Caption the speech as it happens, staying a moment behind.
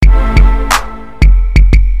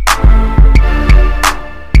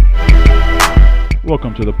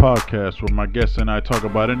to the podcast where my guests and I talk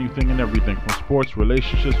about anything and everything from sports,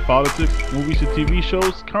 relationships, politics, movies to TV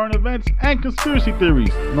shows, current events, and conspiracy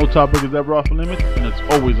theories. No topic is ever off limits, and it's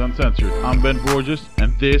always uncensored. I'm Ben Borges,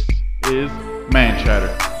 and this is Man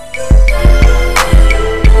Chatter.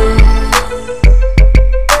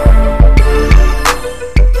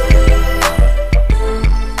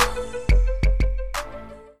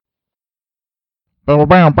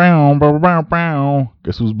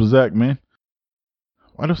 Guess who's Bazak, man?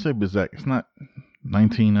 Why do I say Bazak? It's not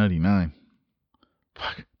 1999.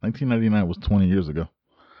 Fuck, 1999 was 20 years ago.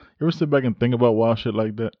 You ever sit back and think about wild shit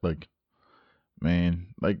like that? Like, man,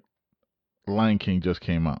 like Lion King just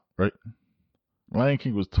came out, right? Lion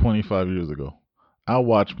King was 25 years ago. I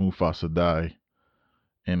watched Mufasa die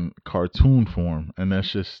in cartoon form, and that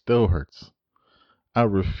shit still hurts. I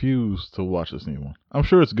refuse to watch this anymore. I'm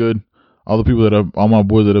sure it's good. All the people all my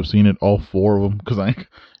boys that have seen it, all four of them, because I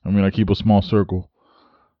keep a small circle.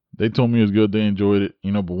 They told me it's good. They enjoyed it,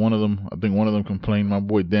 but I think one of them complained. My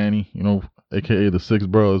boy Danny, aka the sixth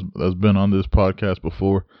bro that's been on this podcast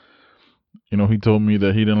before. He told me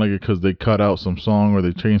that he didn't like it because they cut out some song or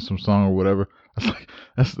they changed some song or whatever. I was like,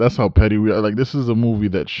 that's how petty we are. Like, this is a movie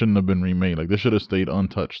that shouldn't have been remade. Like, this should have stayed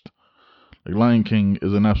untouched. Like, Lion King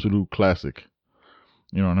is an absolute classic.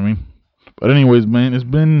 You know what I mean? But anyways, man, it's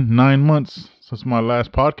been 9 months since my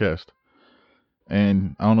last podcast.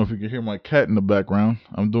 And I don't know if you can hear my cat in the background.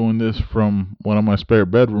 I'm doing this from one of my spare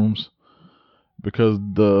bedrooms because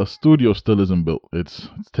the studio still isn't built. It's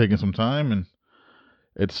taking some time, and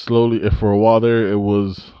it's slowly. If for a while there, it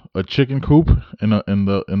was a chicken coop in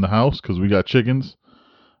the house because we got chickens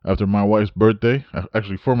after my wife's birthday.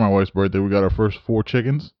 Actually, for my wife's birthday, we got our first 4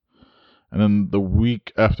 chickens. And then the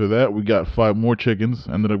week after that, we got 5 more chickens.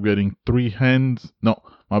 Ended up getting 3 hens. No,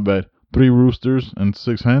 my bad. 3 roosters and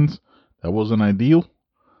 6 hens. That wasn't ideal.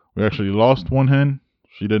 We actually lost 1 hen.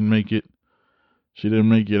 She didn't make it. She didn't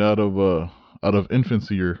make it out of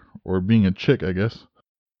infancy or being a chick, I guess.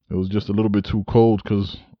 It was just a little bit too cold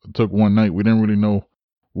because it took one night. We didn't really know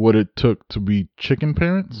what it took to be chicken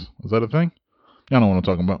parents. Is that a thing? Y'all know what I'm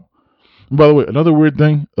talking about. And by the way, another weird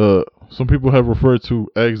thing. Some people have referred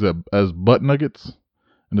to eggs as butt nuggets,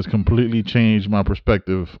 and it's completely changed my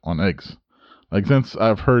perspective on eggs. Like, since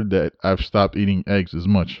I've heard that, I've stopped eating eggs as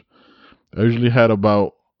much. I usually had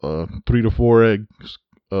about 3 to 4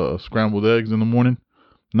 scrambled eggs in the morning.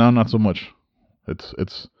 Now, not so much.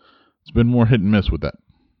 It's been more hit and miss with that.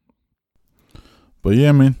 But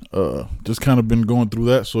yeah, man, just kind of been going through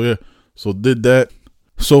that. So yeah, so did that.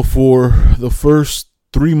 So for the first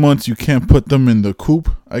 3 months, you can't put them in the coop,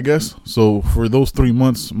 I guess. So for those 3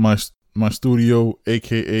 months, my studio,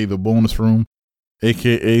 aka the bonus room,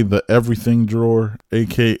 aka the everything drawer,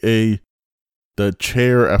 aka the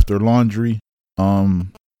chair after laundry,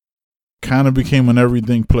 kind of became an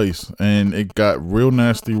everything place, and it got real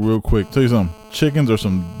nasty real quick. Tell you something, chickens are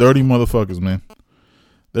some dirty motherfuckers, man.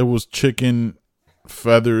 There was chicken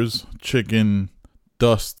feathers, chicken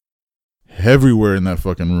dust everywhere in that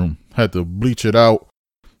fucking room. Had to bleach it out.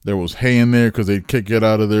 There was hay in there because they'd kick it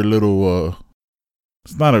out of their little,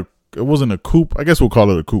 it wasn't a coop. I guess we'll call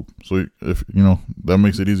it a coop. So if, that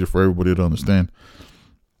makes it easier for everybody to understand.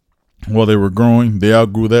 While they were growing, they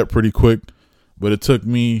outgrew that pretty quick, but it took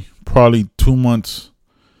me probably 2 months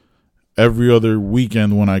every other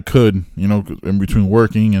weekend when I could, in between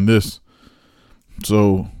working and this.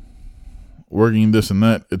 So working this and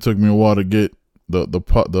that, it took me a while to get not the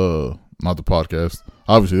podcast.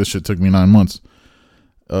 Obviously, this shit took me 9 months.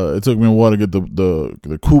 It took me a while to get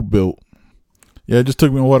the coop built. Yeah, it just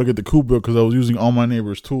took me a while to get the coop built because I was using all my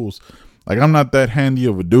neighbor's tools. Like, I'm not that handy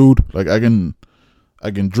of a dude. Like, I can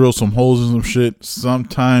drill some holes in some shit.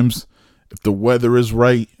 Sometimes, if the weather is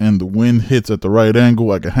right and the wind hits at the right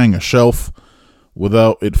angle, I can hang a shelf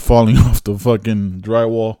without it falling off the fucking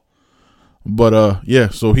drywall. But yeah,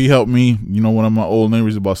 so he helped me. One of my old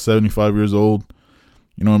neighbors, about 75 years old.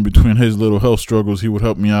 In between his little health struggles, he would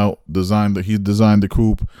help me out. He designed the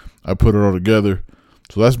coop. I put it all together.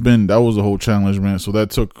 So that was a whole challenge, man. So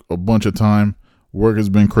that took a bunch of time. Work has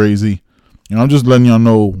been crazy. I'm just letting y'all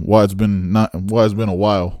know why it's been a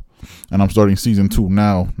while. And I'm starting season 2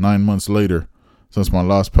 now, 9 months later, since my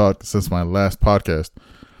last podcast.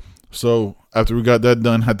 So after we got that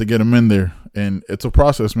done, had to get him in there, and it's a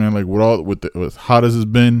process, man. Like with hot as it's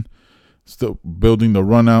been, still building the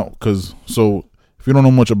run out. So if you don't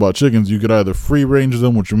know much about chickens, you could either free range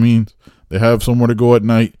them, which means they have somewhere to go at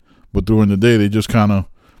night, but during the day they just kind of,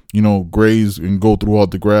 graze and go through all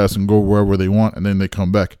the grass and go wherever they want, and then they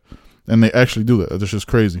come back. And they actually do that. That's just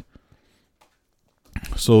crazy.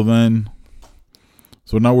 So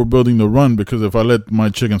now we're building the run, because if I let my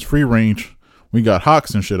chickens free range, We got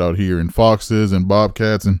hawks and shit out here, and foxes and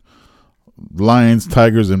bobcats and lions,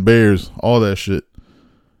 tigers, and bears, all that shit.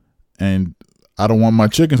 And I don't want my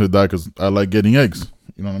chickens to die because I like getting eggs.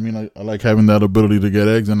 You know what I mean? I like having that ability to get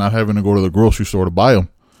eggs and not having to go to the grocery store to buy them.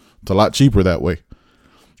 It's a lot cheaper that way.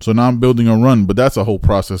 So now I'm building a run, but that's a whole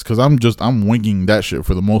process because I'm winging that shit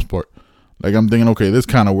for the most part. Like I'm thinking, okay, this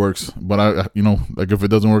kind of works, but like if it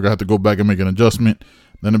doesn't work, I have to go back and make an adjustment.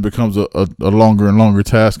 Then it becomes a longer and longer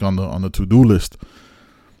task on the to-do list.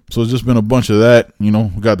 So it's just been a bunch of that. We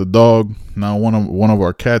got the dog. Now one of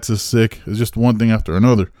our cats is sick. It's just one thing after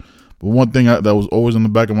another. But one thing that was always in the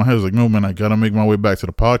back of my head is like, no, man, I got to make my way back to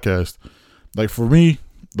the podcast. Like for me,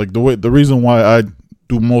 like the reason why I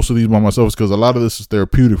do most of these by myself is because a lot of this is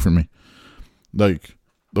therapeutic for me. Like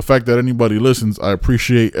the fact that anybody listens, I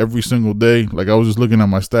appreciate every single day. Like I was just looking at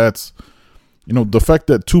my stats. The fact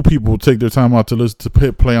that 2 people take their time out to listen to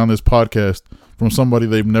hit play on this podcast from somebody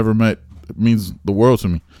they've never met means the world to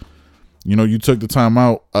me. You took the time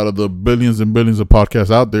out of the billions and billions of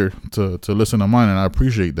podcasts out there to listen to mine, and I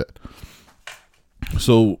appreciate that.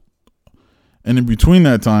 So, and in between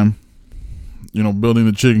that time, building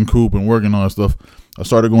the chicken coop and working on that stuff, I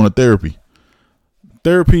started going to therapy.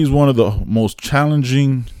 Therapy is one of the most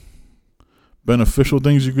challenging, beneficial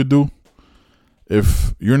things you could do.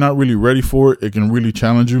 If you're not really ready for it, it can really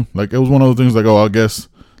challenge you. Like it was one of those things like, I guess,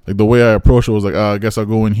 like the way I approached it was like, I guess I'll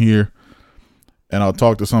go in here and I'll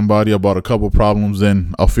talk to somebody about a couple problems,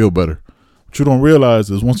 then I'll feel better. What you don't realize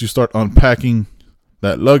is once you start unpacking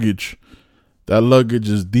that luggage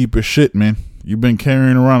is deep as shit, man. You've been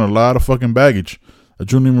carrying around a lot of fucking baggage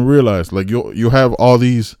that you don't even realize. Like you have all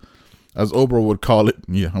these, as Oprah would call it,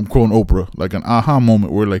 yeah, I'm quoting Oprah, like an aha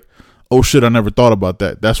moment where like, oh shit, I never thought about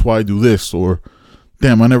that. That's why I do this. Or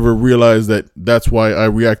damn, I never realized that's why I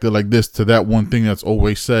reacted like this to that one thing that's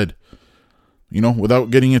always said.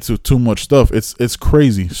 Without getting into too much stuff, it's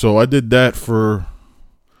crazy. So I did that for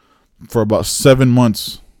about 7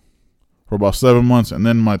 months. And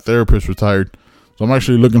then my therapist retired. So I'm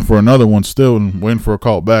actually looking for another one still and waiting for a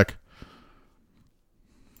call back.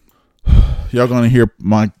 Y'all gonna hear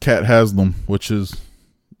my cat Haslam, which is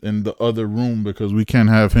in the other room because we can't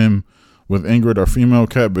have him with Ingrid, our female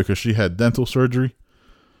cat, because she had dental surgery.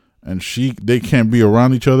 And they can't be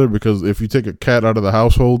around each other because if you take a cat out of the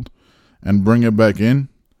household and bring it back in,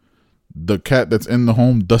 the cat that's in the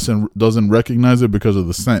home doesn't recognize it because of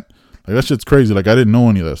the scent. Like that shit's crazy. Like I didn't know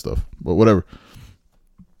any of that stuff, but whatever.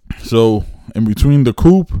 So in between the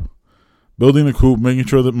coop, building the coop, making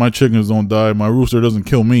sure that my chickens don't die, my rooster doesn't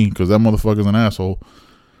kill me because that motherfucker's an asshole,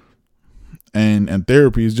 and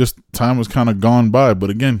therapy is just time has kind of gone by.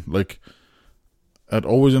 But again, like I'd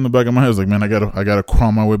always in the back of my head is like, man, I gotta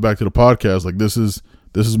crawl my way back to the podcast. Like this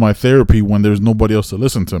is my therapy when there's nobody else to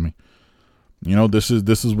listen to me. This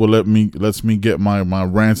is what lets me get my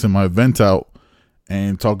rants and my vent out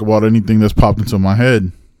and talk about anything that's popped into my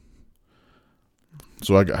head.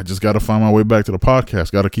 So I just got to find my way back to the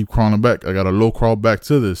podcast. Got to keep crawling back. I got to low crawl back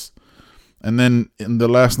to this. And then in the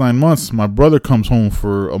last 9 months, my brother comes home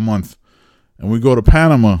for a month and we go to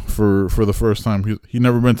Panama for the first time. He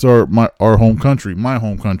never been to our home country, my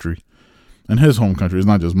home country, and his home country. It's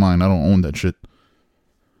not just mine. I don't own that shit.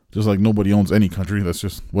 Just like nobody owns any country. That's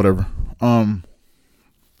just whatever.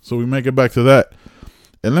 So we make it back to that.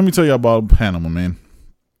 And let me tell you about Panama, man.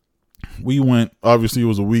 We went, obviously it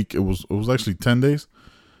was a week. It was actually 10 days.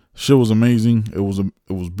 Shit was amazing. It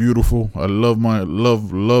was beautiful. I love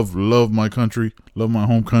my country. Love my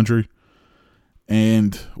home country.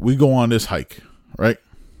 And we go on this hike, right?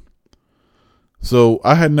 So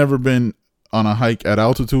I had never been on a hike at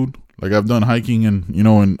altitude. Like I've done hiking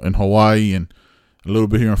in Hawaii and a little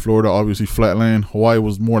bit here in Florida, obviously flatland. Hawaii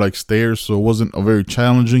was more like stairs, so it wasn't a very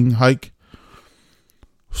challenging hike.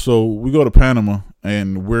 So we go to Panama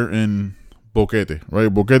and we're in Boquete,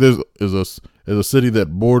 right? Boquete is a city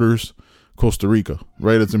that borders Costa Rica,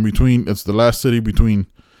 right? It's in between. It's the last city between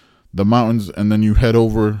the mountains, and then you head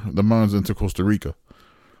over the mountains into Costa Rica.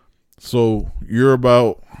 So you're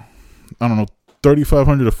about,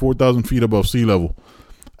 3,500 to 4,000 feet above sea level.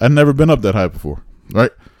 I'd never been up that high before,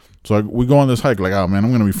 right? So we go on this hike like, oh man,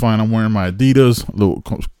 I'm going to be fine. I'm wearing my Adidas,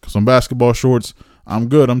 some basketball shorts. I'm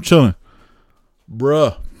good. I'm chilling.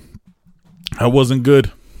 Bruh, I wasn't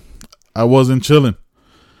good. I wasn't chilling.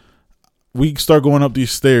 We start going up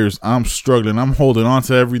these stairs. I'm struggling. I'm holding on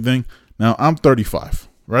to everything. Now I'm 35,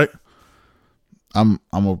 right? I'm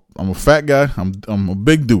a fat guy. I'm a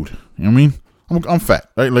big dude. You know what I mean? I'm fat,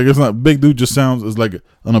 right? Like it's not big dude. Just sounds is like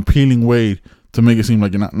an appealing way to make it seem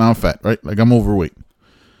like you're not. Now I'm fat, right? Like I'm overweight.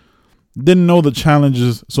 Didn't know the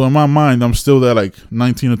challenges. So in my mind, I'm still that like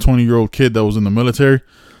 19 or 20-year-old kid that was in the military.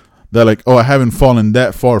 that like, oh, I haven't fallen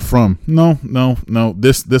that far from. No.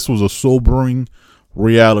 This was a sobering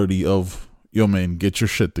reality of, yo, man, get your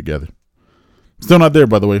shit together. Still not there,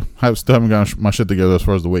 by the way. Still haven't got my shit together as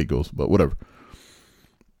far as the weight goes, but whatever.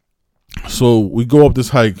 So we go up this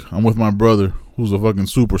hike. I'm with my brother, who's a fucking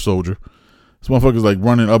super soldier. This motherfucker's like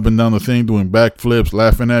running up and down the thing, doing backflips,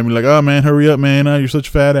 laughing at me like, oh, man, hurry up, man. Oh, you're such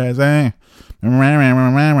a fat ass.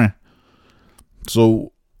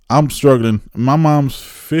 So I'm struggling. My mom's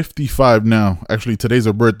 55 now. Actually, today's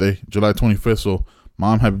her birthday, July 25th. So,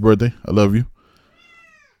 Mom, happy birthday. I love you.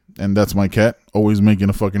 And that's my cat, always making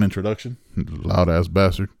a fucking introduction. Loud ass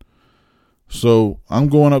bastard. So I'm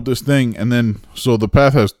going up this thing, and then, so the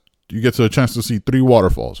path has, you get to a chance to see 3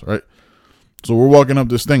 waterfalls, right? So we're walking up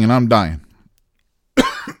this thing, and I'm dying.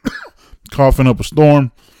 Coughing up a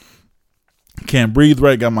storm. Can't breathe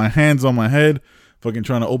right. Got my hands on my head. Fucking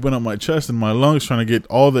trying to open up my chest and my lungs, trying to get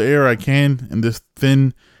all the air I can in this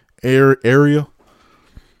thin air area.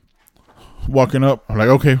 Walking up, I'm like,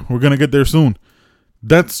 okay, we're going to get there soon.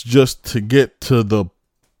 That's just to get to the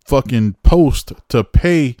fucking post to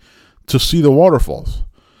pay to see the waterfalls.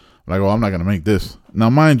 I'm like, oh, I'm not going to make this. Now,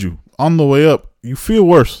 mind you, on the way up, you feel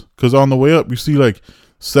worse. Because on the way up, you see like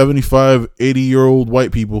 75, 80-year-old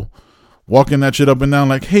white people walking that shit up and down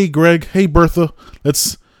like, hey, Greg, hey, Bertha,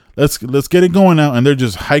 let's get it going now. And they're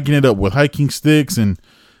just hiking it up with hiking sticks and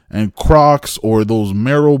Crocs or those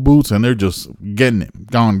Merrell boots, and they're just getting it.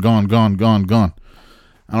 Gone. And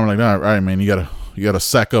I'm like, all right, man, you gotta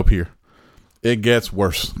sack up here. It gets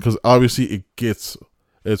worse because obviously it's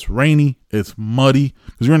rainy, it's muddy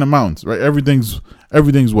because you're in the mountains, right? Everything's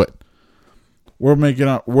wet. We're making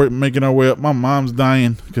our way up. My mom's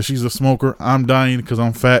dying because she's a smoker. I'm dying because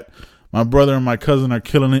I'm fat. My brother and my cousin are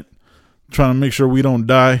killing it, trying to make sure we don't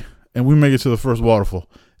die. And we make it to the first waterfall,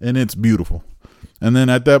 and it's beautiful. And then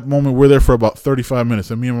at that moment, we're there for about 35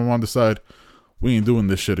 minutes, and me and my mom decide we ain't doing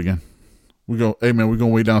this shit again. We go, hey man, we're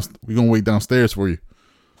gonna wait downstairs for you.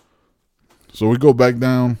 So we go back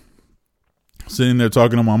down, sitting there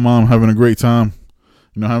talking to my mom, having a great time.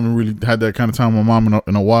 You know, I haven't really had that kind of time with my mom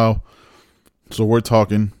in a while. So we're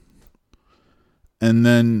talking. And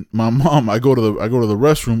then my mom, I go to the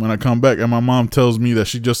restroom and I come back and my mom tells me that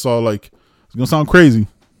she just saw, like, it's gonna sound crazy,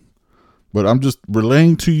 but I'm just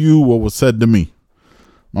relaying to you what was said to me.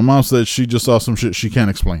 My mom said she just saw some shit she can't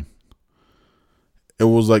explain. It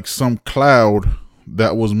was like some cloud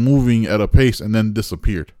that was moving at a pace and then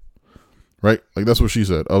disappeared. Right? Like, that's what she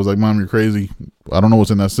said. I was like, Mom, you're crazy. I don't know what's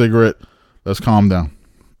in that cigarette. Let's calm down.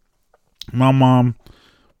 My mom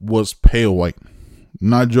was pale white.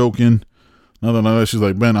 Not joking. Nothing like that. She's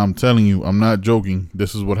like, Ben, I'm telling you, I'm not joking.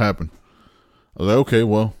 This is what happened. I was like, okay,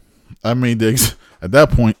 well, at that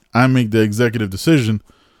point, I make the executive decision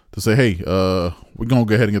to say, hey, we're going to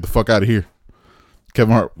go ahead and get the fuck out of here.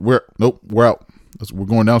 Kevin Hart, we're out. We're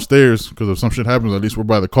going downstairs because if some shit happens, at least we're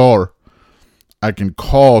by the car. I can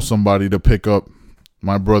call somebody to pick up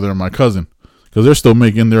my brother and my cousin because they're still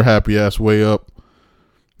making their happy ass way up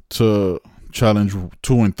to challenge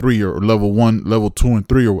 2 and 3 or level 1, level 2 and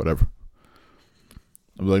 3 or whatever.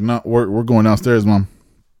 I was like, no, we're going downstairs, Mom.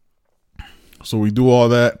 So we do all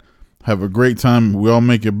that, have a great time. We all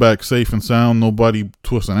make it back safe and sound. Nobody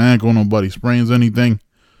twists an ankle. Nobody sprains anything.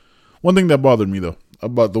 One thing that bothered me though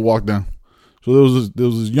about the walk down. So there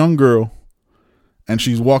was this young girl, and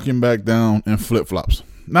she's walking back down in flip-flops.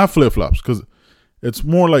 Not flip-flops, because it's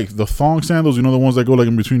more like the thong sandals. You know, the ones that go like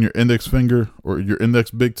in between your index finger or your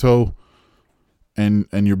index big toe and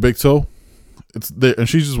your big toe. It's there, and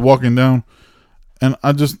she's just walking down. And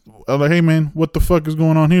I was like, hey, man, what the fuck is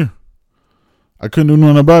going on here? I couldn't do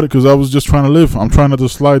nothing about it because I was just trying to live. I'm trying not to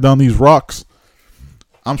slide down these rocks.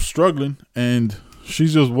 I'm struggling, and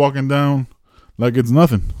she's just walking down like it's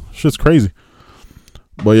nothing. Shit's crazy.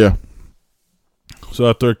 But yeah. So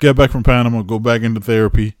after I get back from Panama, go back into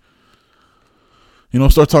therapy. You know,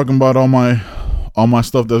 start talking about all my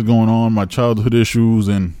stuff that's going on, my childhood issues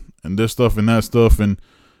and this stuff and that stuff. And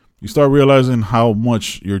you start realizing how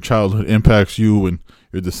much your childhood impacts you and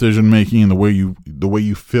your decision making and the way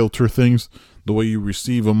you filter things, the way you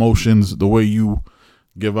receive emotions, the way you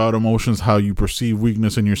give out emotions, how you perceive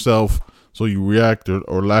weakness in yourself, so you react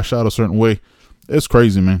or lash out a certain way. It's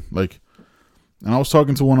crazy, man. Like, and I was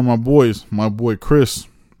talking to one of my boys, my boy Chris.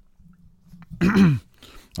 I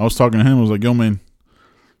was talking to him. I was like, yo, man,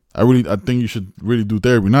 I think you should really do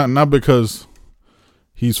therapy. Not because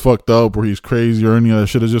he's fucked up or he's crazy or any of that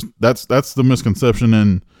shit. It's just that's the misconception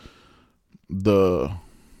and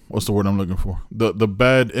what's the word I'm looking for? The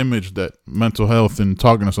bad image that mental health and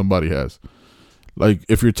talking to somebody has. Like,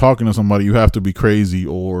 if you're talking to somebody, you have to be crazy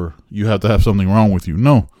or you have to have something wrong with you.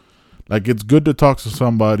 No. Like, it's good to talk to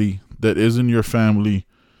somebody that isn't your family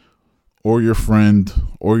or your friend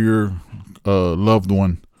or your loved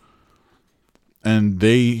one, and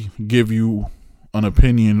they give you an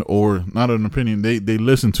opinion, or not an opinion, they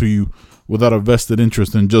listen to you without a vested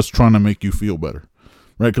interest in just trying to make you feel better,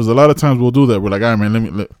 right? Because a lot of times we'll do that. We're like, all right,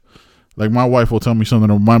 man, like my wife will tell me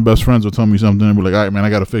something, or my best friends will tell me something, and we're like, all right, man, I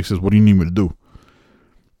got to fix this. What do you need me to do?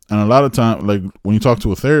 And a lot of times, like when you talk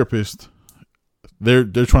to a therapist, they're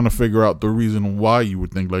trying to figure out the reason why you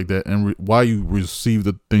would think like that, and why you receive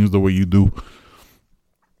the things the way you do,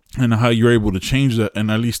 and how you're able to change that,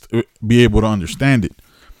 and at least be able to understand it.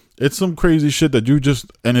 It's some crazy shit that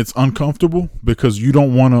and it's uncomfortable because you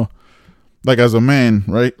don't want to, like, as a man,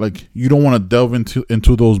 right? Like, you don't want to delve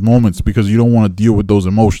into those moments because you don't want to deal with those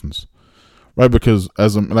emotions, right? Because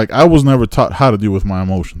I was never taught how to deal with my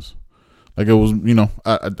emotions. Like, it was,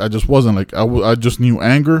 I just wasn't, like, I just knew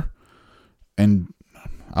anger, and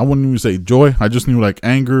I wouldn't even say joy. I just knew, like,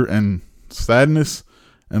 anger and sadness,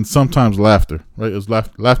 and sometimes laughter, right? It's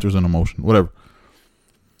laughter's an emotion, whatever.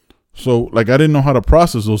 So, like, I didn't know how to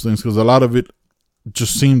process those things because a lot of it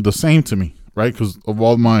just seemed the same to me, right? Because of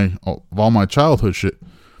all my childhood shit.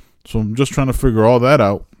 So I'm just trying to figure all that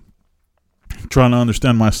out, trying to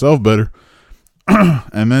understand myself better,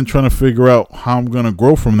 and then trying to figure out how I'm going to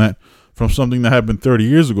grow from that, from something that happened 30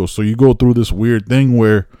 years ago. So you go through this weird thing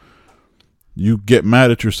where you get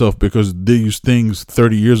mad at yourself because these things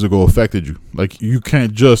 30 years ago affected you. Like, you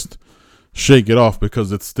can't just shake it off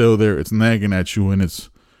because it's still there. It's nagging at you, and it's,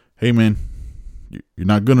 hey man, you're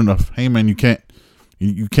not good enough. Hey man, you can't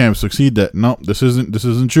succeed that. No, this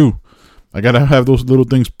isn't you. I gotta have those little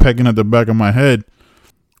things pecking at the back of my head.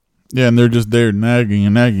 Yeah, and they're just there nagging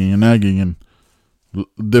and nagging and nagging, and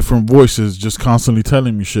different voices just constantly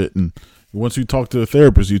telling me shit. And once you talk to a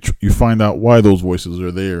therapist, you find out why those voices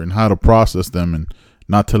are there and how to process them and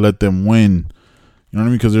not to let them win. You know what I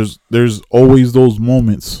mean? Because there's always those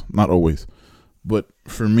moments, not always, but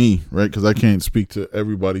for me, right? Because I can't speak to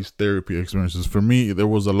everybody's therapy experiences. For me, there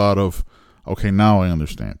was a lot of, okay, now I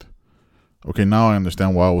understand. Okay, now I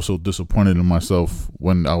understand why I was so disappointed in myself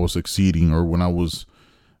when I was succeeding, or when I was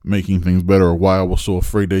making things better, or why I was so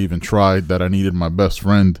afraid to even try, that I needed my best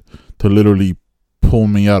friend to literally pull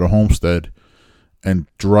me out of Homestead and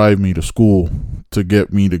drive me to school to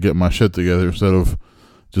get my shit together, instead of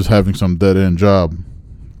just having some dead-end job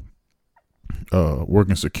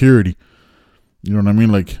working security. You know what I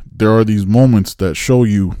mean? Like, there are these moments that show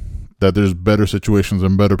you that there's better situations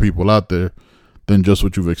and better people out there than just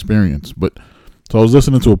what you've experienced. But so I was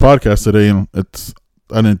listening to a podcast today, and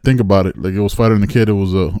I didn't think about it. Like, it was Fighter and the Kid. It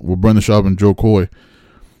was with Brendan Schaub and Joe Coy.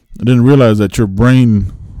 I didn't realize that your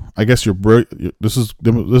brain, I guess your brain,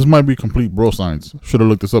 this might be complete bro science. Should have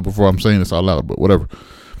looked this up before I'm saying this out loud, but whatever.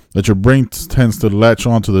 That your brain tends to latch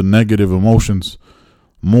on to the negative emotions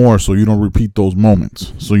more, so you don't repeat those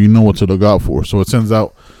moments, so you know what to look out for. So it sends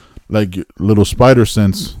out like little spider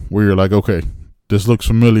sense where you're like, okay, this looks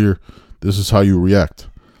familiar, this is how you react.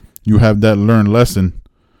 You have that learned lesson,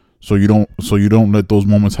 so you don't let those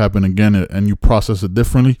moments happen again, and you process it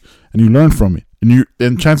differently, and you learn from it.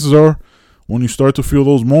 And chances are, when you start to feel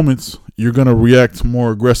those moments, you're gonna react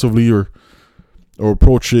more aggressively, or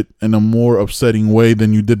approach it in a more upsetting way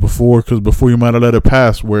than you did before, because before you might have let it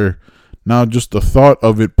pass, where now just the thought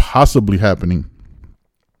of it possibly happening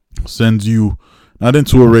sends you not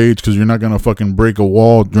into a rage, because you're not going to fucking break a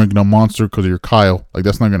wall drinking a Monster because you're Kyle. Like,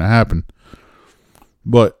 that's not going to happen.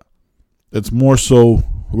 But it's more so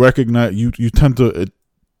recognize, you tend to,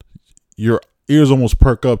 your ears almost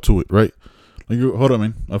perk up to it, right? Like, hold on,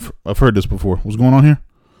 man. I've heard this before. What's going on here?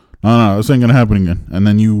 No, this ain't going to happen again. And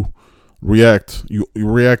then you react. You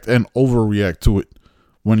react and overreact to it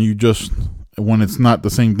when it's not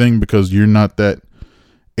the same thing, because you're not that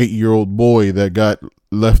 8-year-old boy that got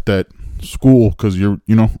left at school because your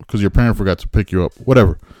parent forgot to pick you up.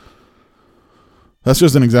 Whatever. That's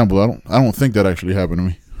just an example. I don't think that actually happened to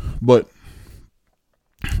me, but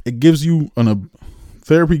it gives you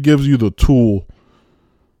therapy gives you the tool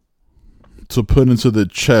to put into the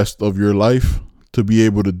chest of your life to be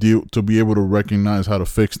able to recognize how to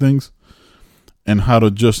fix things, and how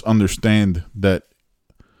to just understand that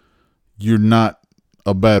you're not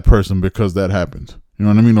a bad person because that happened. You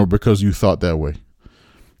know what I mean? Or because you thought that way,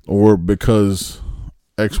 or because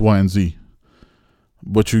X, Y, and Z.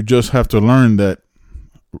 But you just have to learn that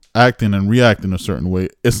acting and reacting a certain way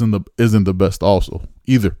isn't the best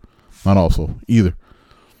either. Not also either.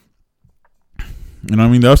 You know what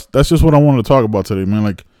I mean? That's just what I wanted to talk about today, man.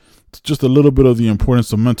 Like, it's just a little bit of the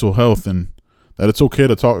importance of mental health, and that it's okay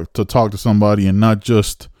to talk to somebody and not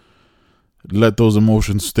just let those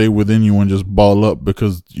emotions stay within you and just ball up,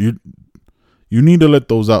 because you need to let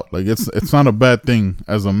those out. Like it's not a bad thing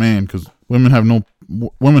as a man, because women have no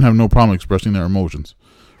problem expressing their emotions,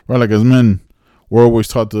 right? Like as men, we're always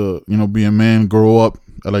taught to, be a man, grow up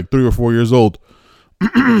at like 3 or 4 years old.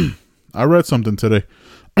 I read something today,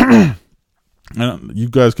 and you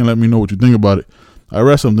guys can let me know what you think about it. I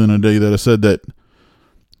read something today that said that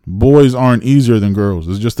boys aren't easier than girls.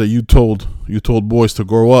 It's just that you told boys to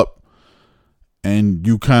grow up, and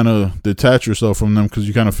you kind of detach yourself from them because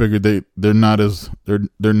you kind of figured they don't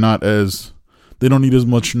need as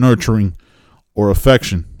much nurturing or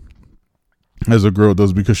affection as a girl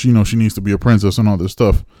does, because she needs to be a princess and all this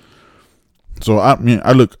stuff. So I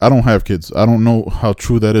don't have kids. I don't know how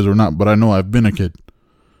true that is or not, but I know I've been a kid,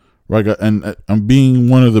 right? And I'm being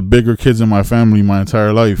one of the bigger kids in my family my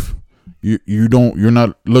entire life. You're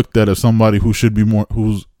not looked at as somebody who should be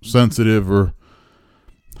who's sensitive or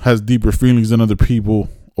has deeper feelings than other people,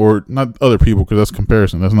 or not other people, because that's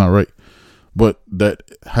comparison. That's not right. But that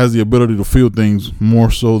has the ability to feel things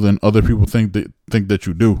more so than other people think that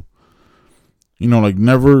you do. Like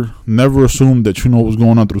never assume that you know what's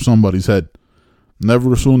going on through somebody's head.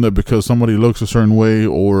 Never assume that because somebody looks a certain way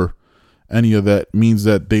or any of that means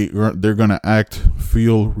that they're gonna act,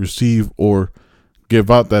 feel, receive, or give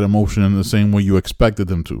out that emotion in the same way you expected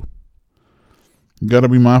them to. You gotta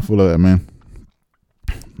be mindful of that, man.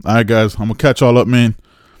 All right, guys, I'm gonna catch y'all up, man.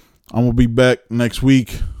 I'm gonna be back next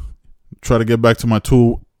week. Try to get back to my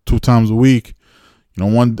two times a week.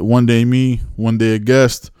 One day me, one day a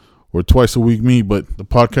guest, or twice a week me. But the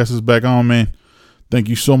podcast is back on, man. Thank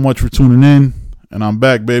you so much for tuning in, and I'm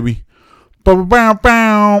back, baby.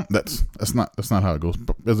 That's not how it goes.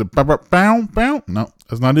 Is it bow? No,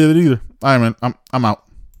 that's not it either. All right, man. I'm out.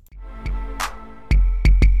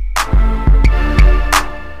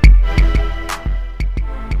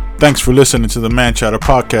 Thanks for listening to the Man Chatter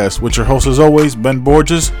Podcast with your host, as always, Ben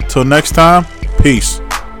Borges. Till next time, peace.